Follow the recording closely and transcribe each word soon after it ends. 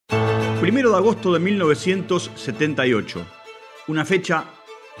1 de agosto de 1978, una fecha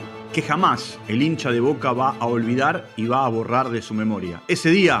que jamás el hincha de Boca va a olvidar y va a borrar de su memoria.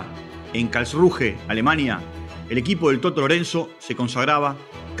 Ese día, en Karlsruhe, Alemania, el equipo del Toto Lorenzo se consagraba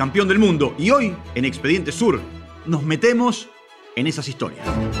campeón del mundo. Y hoy, en Expediente Sur, nos metemos en esas historias.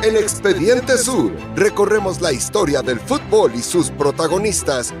 En Expediente Sur, recorremos la historia del fútbol y sus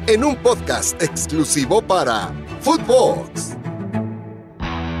protagonistas en un podcast exclusivo para Footbox.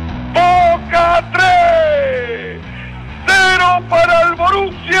 Boca 3, 0 para el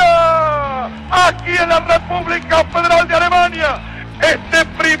Borussia, aquí en la República Federal de Alemania, este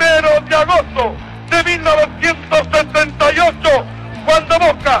 1 de agosto de 1978, cuando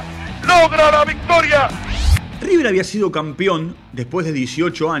Boca logra la victoria. River había sido campeón después de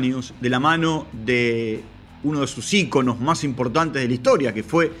 18 años de la mano de uno de sus íconos más importantes de la historia, que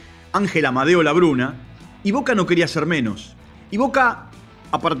fue Ángel Amadeo Labruna, y Boca no quería ser menos. Y Boca,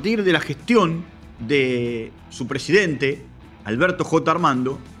 a partir de la gestión de su presidente, Alberto J.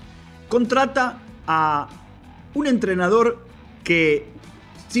 Armando, contrata a un entrenador que,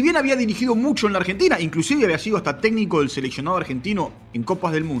 si bien había dirigido mucho en la Argentina, inclusive había sido hasta técnico del seleccionado argentino en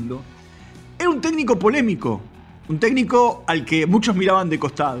Copas del Mundo, era un técnico polémico, un técnico al que muchos miraban de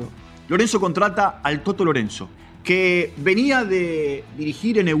costado. Lorenzo contrata al Toto Lorenzo, que venía de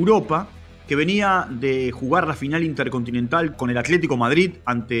dirigir en Europa, que venía de jugar la final intercontinental con el Atlético Madrid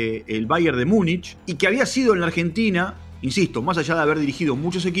ante el Bayern de Múnich, y que había sido en la Argentina, insisto, más allá de haber dirigido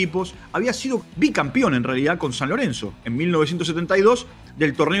muchos equipos, había sido bicampeón en realidad con San Lorenzo en 1972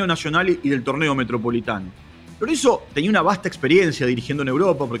 del torneo nacional y del torneo metropolitano. Lorenzo tenía una vasta experiencia dirigiendo en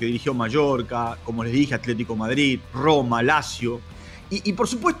Europa, porque dirigió Mallorca, como les dije, Atlético Madrid, Roma, Lazio, y por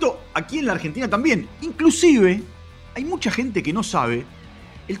supuesto aquí en la Argentina también. Inclusive, hay mucha gente que no sabe,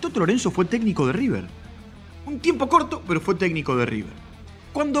 el Toto Lorenzo fue técnico de River. Un tiempo corto, pero fue técnico de River.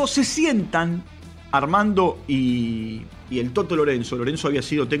 Cuando se sientan Armando y el Toto Lorenzo había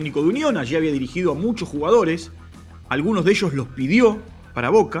sido técnico de Unión, allí había dirigido a muchos jugadores, algunos de ellos los pidió para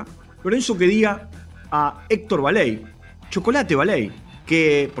Boca. Lorenzo quería a Héctor Baley, Chocolate Baley,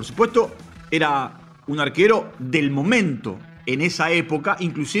 que por supuesto era un arquero del momento en esa época,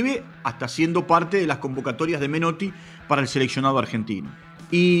 inclusive hasta siendo parte de las convocatorias de Menotti para el seleccionado argentino.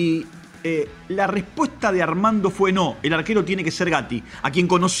 Y la respuesta de Armando fue no, el arquero tiene que ser Gatti, a quien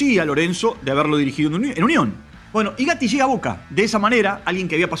conocía Lorenzo de haberlo dirigido en Unión. Bueno, y Gatti llega a Boca. De esa manera, alguien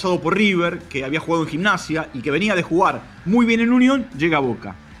que había pasado por River, que había jugado en Gimnasia y que venía de jugar muy bien en Unión, llega a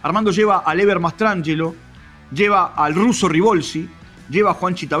Boca. Armando lleva a Lever Mastrangelo, lleva al ruso Rivolsi, lleva a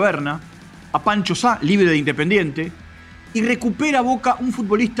Juanchi Taberna, a Pancho Sá, libre de Independiente, y recupera a Boca un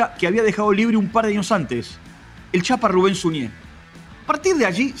futbolista que había dejado libre un par de años antes, el Chapa Rubén Suñé. A partir de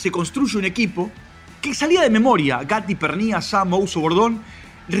allí se construye un equipo que salía de memoria: Gatti, Pernía, Sá, Mouso, Bordón,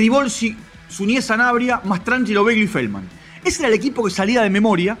 Rivolsi, Suñé, Sanabria, Mastrangelo, Beglio y Feldman. Ese era el equipo que salía de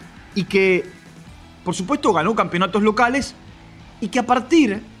memoria y que, por supuesto, ganó campeonatos locales, y que a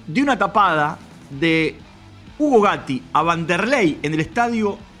partir de una tapada de Hugo Gatti a Vanderlei en el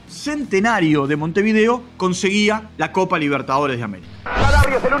Estadio Centenario de Montevideo, conseguía la Copa Libertadores de América.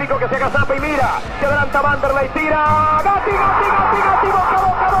 Sanabria es el único que se agazapa y mira, se adelanta Vanderlei, tira, Gatti, Boca, Gatti, Boca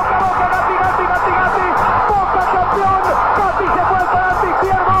campeón, Gatti se fue al volante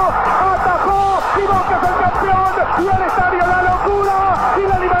izquierdo, atajó y Boca es el campeón, y el estadio la locura, y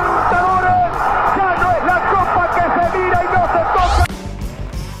la Libertadores ya no es la copa que se mira y no se toca.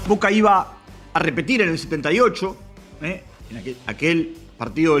 Boca iba a repetir en el 78, en aquel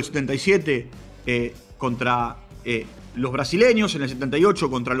partido del 77 contra los brasileños, en el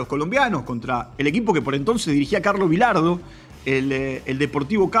 78 contra los colombianos, contra el equipo que por entonces dirigía Carlos Bilardo, el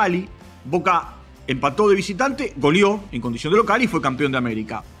Deportivo Cali. Boca empató de visitante, goleó en condición de local y fue campeón de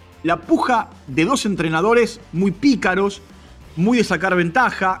América. La puja de dos entrenadores muy pícaros, muy de sacar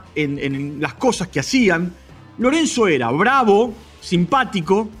ventaja en las cosas que hacían. Lorenzo era bravo,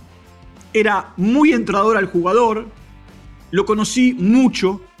 simpático, era muy entrador al jugador. Lo conocí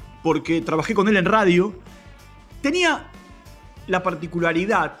mucho porque trabajé con él en radio. Tenía la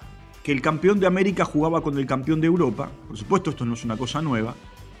particularidad que el campeón de América jugaba con el campeón de Europa. Por supuesto, esto no es una cosa nueva,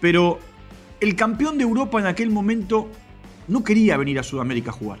 pero el campeón de Europa en aquel momento no quería venir a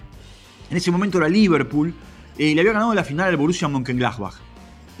Sudamérica a jugar. En ese momento era Liverpool, y le había ganado la final al Borussia Mönchengladbach.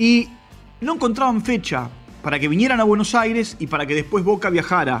 Y no encontraban fecha para que vinieran a Buenos Aires y para que después Boca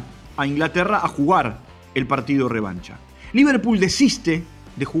viajara a Inglaterra a jugar el partido revancha. Liverpool desiste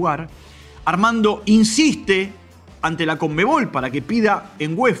de jugar, Armando insiste ante la Conmebol para que pida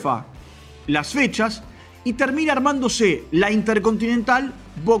en UEFA las fechas, y termina armándose la Intercontinental,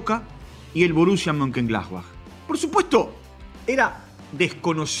 Boca y el Borussia Mönchengladbach. Por supuesto, era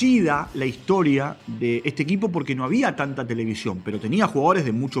desconocida la historia de este equipo porque no había tanta televisión, pero tenía jugadores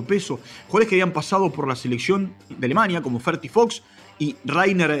de mucho peso, jugadores que habían pasado por la selección de Alemania, como Ferti Fox y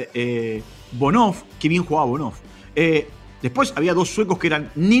Rainer Bonhoff, que bien jugaba Bonhoff. Después había dos suecos que eran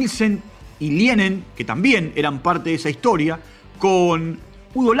Nielsen y Lienen, que también eran parte de esa historia, con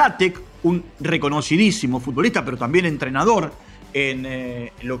Udo Lattek, un reconocidísimo futbolista, pero también entrenador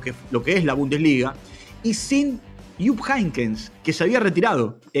en lo que es la Bundesliga, y sin Jupp Heynckes, que se había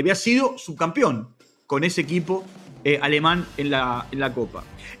retirado, había sido subcampeón con ese equipo alemán en la Copa.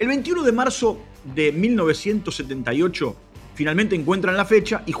 El 21 de marzo de 1978 finalmente encuentran la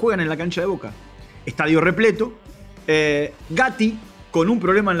fecha y juegan en la cancha de Boca. Estadio repleto. Gatti, con un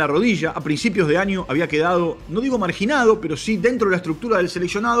problema en la rodilla, a principios de año había quedado, no digo marginado, pero sí dentro de la estructura del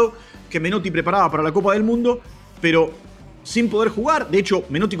seleccionado que Menotti preparaba para la Copa del Mundo, pero sin poder jugar. De hecho,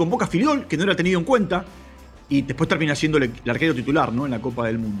 Menotti convoca a Filiol, que no era tenido en cuenta, y después termina siendo el arquero titular, ¿no?, en la Copa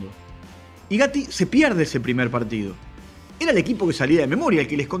del Mundo. Y Gatti se pierde ese primer partido. Era el equipo que salía de memoria, el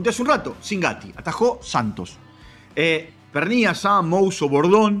que les conté hace un rato, sin Gatti. Atajó Santos. Pernía, Sam, Mouso,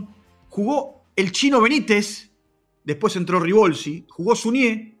 Bordón. Jugó el Chino Benítez. Después entró Ribolsi. Jugó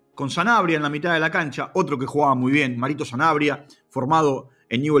Sunié con Sanabria en la mitad de la cancha. Otro que jugaba muy bien, Marito Sanabria, formado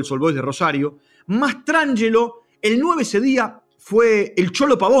en Newell's Old Boys de Rosario. Mastrangelo. El 9 ese día fue el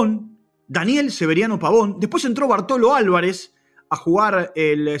Cholo Pavón. Daniel Severiano Pavón. Después entró Bartolo Álvarez a jugar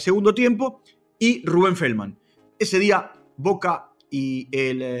el segundo tiempo. Y Rubén Feldman. Ese día Boca y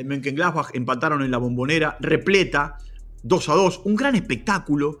el Mönchengladbach empataron en la Bombonera, repleta, 2-2. Un gran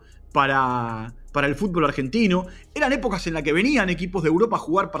espectáculo para el fútbol argentino. Eran épocas en las que venían equipos de Europa a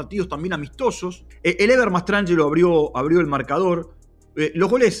jugar partidos también amistosos. El Ever Mastrangelo abrió el marcador. Los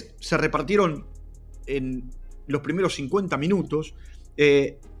goles se repartieron en los primeros 50 minutos.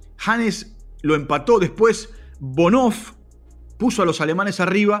 Hannes lo empató. Después Bonhoff puso a los alemanes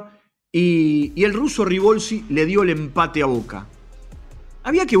arriba y el ruso Ribolsi le dio el empate a Boca.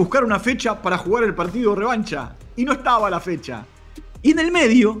 Había que buscar una fecha para jugar el partido de revancha y no estaba la fecha. Y en el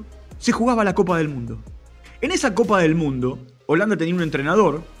medio se jugaba la Copa del Mundo. En esa Copa del Mundo, Holanda tenía un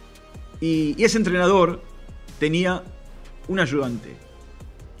entrenador y ese entrenador tenía un ayudante.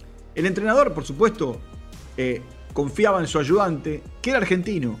 El entrenador, por supuesto, confiaba en su ayudante, que era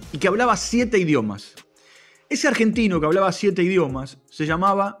argentino y que hablaba 7 idiomas. Ese argentino que hablaba 7 idiomas se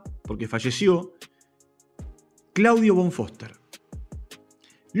llamaba, porque falleció, Claudio von Foster.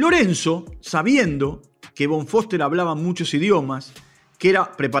 Lorenzo, sabiendo que von Foster hablaba muchos idiomas, que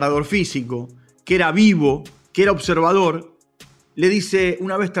era preparador físico, que era vivo, que era observador, le dice,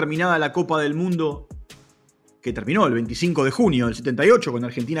 una vez terminada la Copa del Mundo, que terminó el 25 de junio del 78 con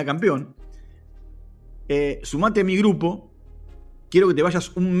Argentina campeón, sumate a mi grupo, quiero que te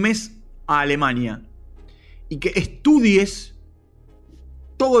vayas un mes a Alemania y que estudies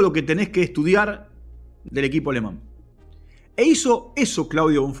todo lo que tenés que estudiar del equipo alemán. E hizo eso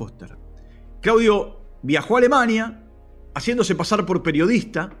Claudio von Foster. Claudio viajó a Alemania, haciéndose pasar por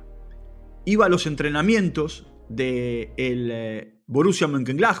periodista, iba a los entrenamientos del Borussia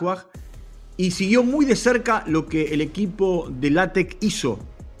Mönchengladbach y siguió muy de cerca lo que el equipo de Lattek hizo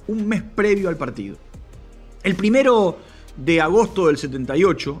un mes previo al partido. El 1 de agosto del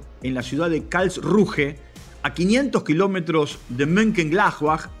 78, en la ciudad de Karlsruhe, a 500 kilómetros de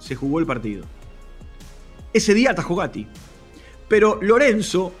Mönchengladbach, se jugó el partido. Ese día atajó Gatti. Pero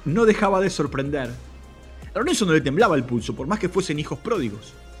Lorenzo no dejaba de sorprender. A Lorenzo no le temblaba el pulso, por más que fuesen hijos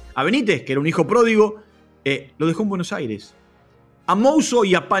pródigos. A Benítez, que era un hijo pródigo, lo dejó en Buenos Aires. A Mouso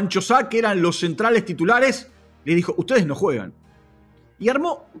y a Pancho Sá, que eran los centrales titulares, le dijo, ustedes no juegan. Y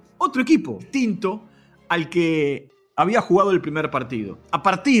armó otro equipo distinto al que había jugado el primer partido, a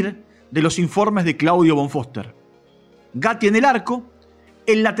partir de los informes de Claudio von Foster. Gatti en el arco,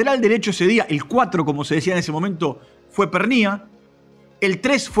 el lateral derecho ese día, el 4 como se decía en ese momento, fue Pernía, el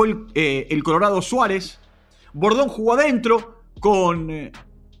 3 fue el Colorado Suárez, Bordón jugó adentro con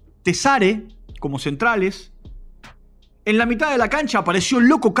Tesare como centrales. En la mitad de la cancha apareció el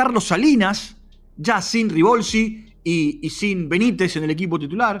loco Carlos Salinas, ya sin Ribolsi y sin Benítez en el equipo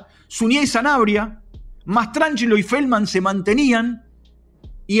titular. Sunié y Sanabria, Mastrangelo y Feldman se mantenían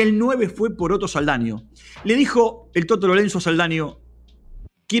y el 9 fue Poroto Saldaño. Le dijo el Toto Lorenzo a Saldaño,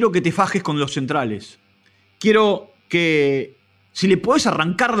 quiero que te fajes con los centrales. Quiero que si le podés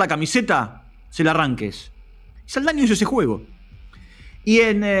arrancar la camiseta, se la arranques. Saldaño hizo ese juego. Y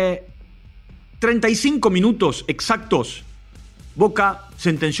en 35 minutos exactos, Boca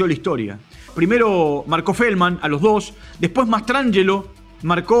sentenció la historia. Primero marcó Feldman a los 2, después Mastrangelo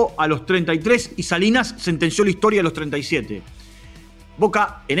marcó a los 33 y Salinas sentenció la historia a los 37.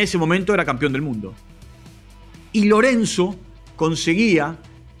 Boca en ese momento era campeón del mundo. Y Lorenzo conseguía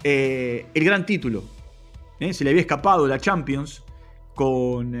el gran título. Se le había escapado la Champions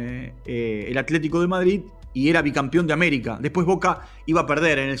con el Atlético de Madrid y era bicampeón de América. Después Boca iba a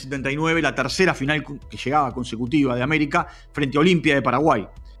perder en el 79 la tercera final que llegaba consecutiva de América frente a Olimpia de Paraguay.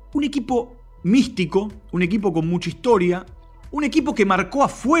 Un equipo místico, un equipo con mucha historia, un equipo que marcó a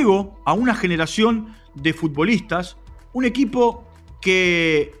fuego a una generación de futbolistas, un equipo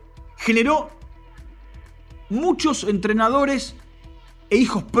que generó muchos entrenadores e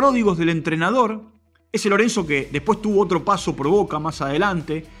hijos pródigos del entrenador. Ese Lorenzo que después tuvo otro paso por Boca más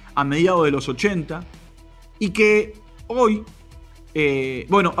adelante, a mediados de los 80, y que hoy,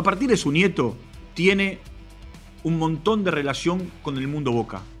 a partir de su nieto, tiene un montón de relación con el mundo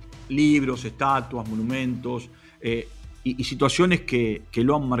Boca. Libros, estatuas, monumentos y situaciones que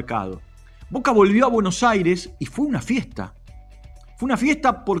lo han marcado. Boca volvió a Buenos Aires y fue una fiesta. Fue una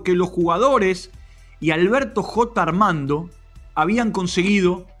fiesta porque los jugadores y Alberto J. Armando habían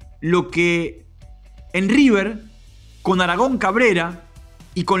conseguido lo que en River, con Aragón Cabrera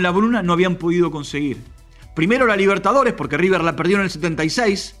y con La Bruna no habían podido conseguir. Primero la Libertadores, porque River la perdió en el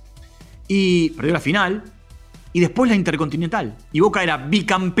 76 y perdió la final, y después la Intercontinental. Y Boca era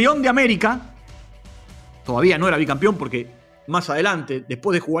bicampeón de América. Todavía no era bicampeón porque más adelante,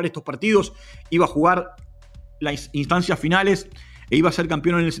 después de jugar estos partidos, iba a jugar las instancias finales e iba a ser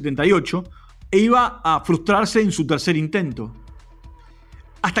campeón en el 78 e iba a frustrarse en su tercer intento.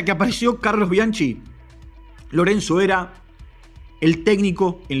 Hasta que apareció Carlos Bianchi, Lorenzo era el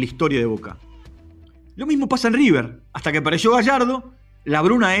técnico en la historia de Boca. Lo mismo pasa en River. Hasta que apareció Gallardo, La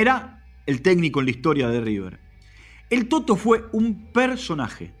Bruna era el técnico en la historia de River. El Toto fue un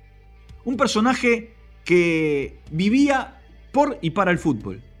personaje que vivía por y para el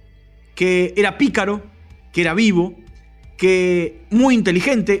fútbol, que era pícaro, que era vivo, que muy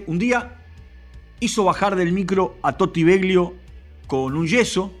inteligente. Un día hizo bajar del micro a Totti Beglio con un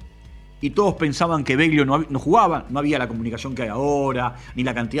yeso y todos pensaban que Beglio no jugaba, no había la comunicación que hay ahora, ni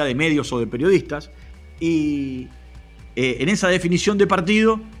la cantidad de medios o de periodistas. Y en esa definición de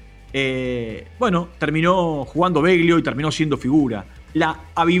partido, terminó jugando Beglio y terminó siendo figura. La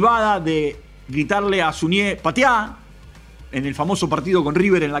avivada de gritarle a Suñé, pateá, en el famoso partido con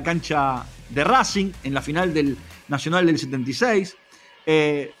River en la cancha de Racing, en la final del Nacional del 76.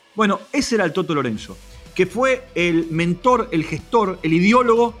 Ese era el Toto Lorenzo, que fue el mentor, el gestor, el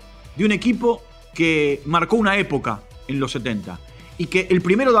ideólogo de un equipo que marcó una época en los 70 y que el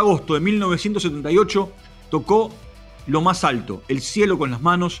 1 de agosto de 1978 tocó lo más alto, el cielo con las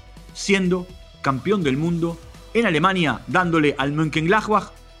manos, siendo campeón del mundo en Alemania, dándole al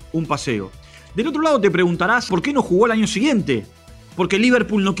Mönchengladbach un paseo. Del otro lado te preguntarás por qué no jugó el año siguiente. Porque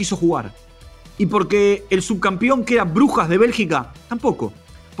Liverpool no quiso jugar. Y porque el subcampeón, que era Brujas de Bélgica, tampoco.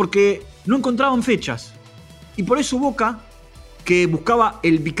 Porque no encontraban fechas. Y por eso Boca, que buscaba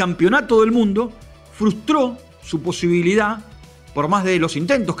el bicampeonato del mundo, frustró su posibilidad, por más de los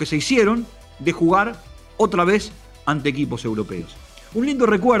intentos que se hicieron, de jugar otra vez ante equipos europeos. Un lindo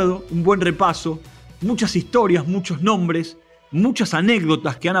recuerdo, un buen repaso, muchas historias, muchos nombres, muchas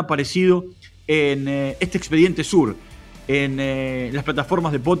anécdotas que han aparecido en este Expediente Sur, en las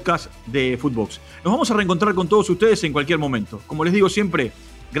plataformas de podcast de Footbox. Nos vamos a reencontrar con todos ustedes en cualquier momento. Como les digo siempre,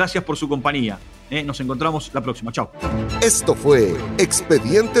 gracias por su compañía. Nos encontramos la próxima. Chao. Esto fue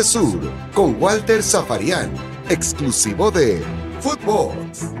Expediente Sur con Walter Zafarian, exclusivo de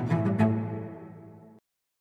Footbox.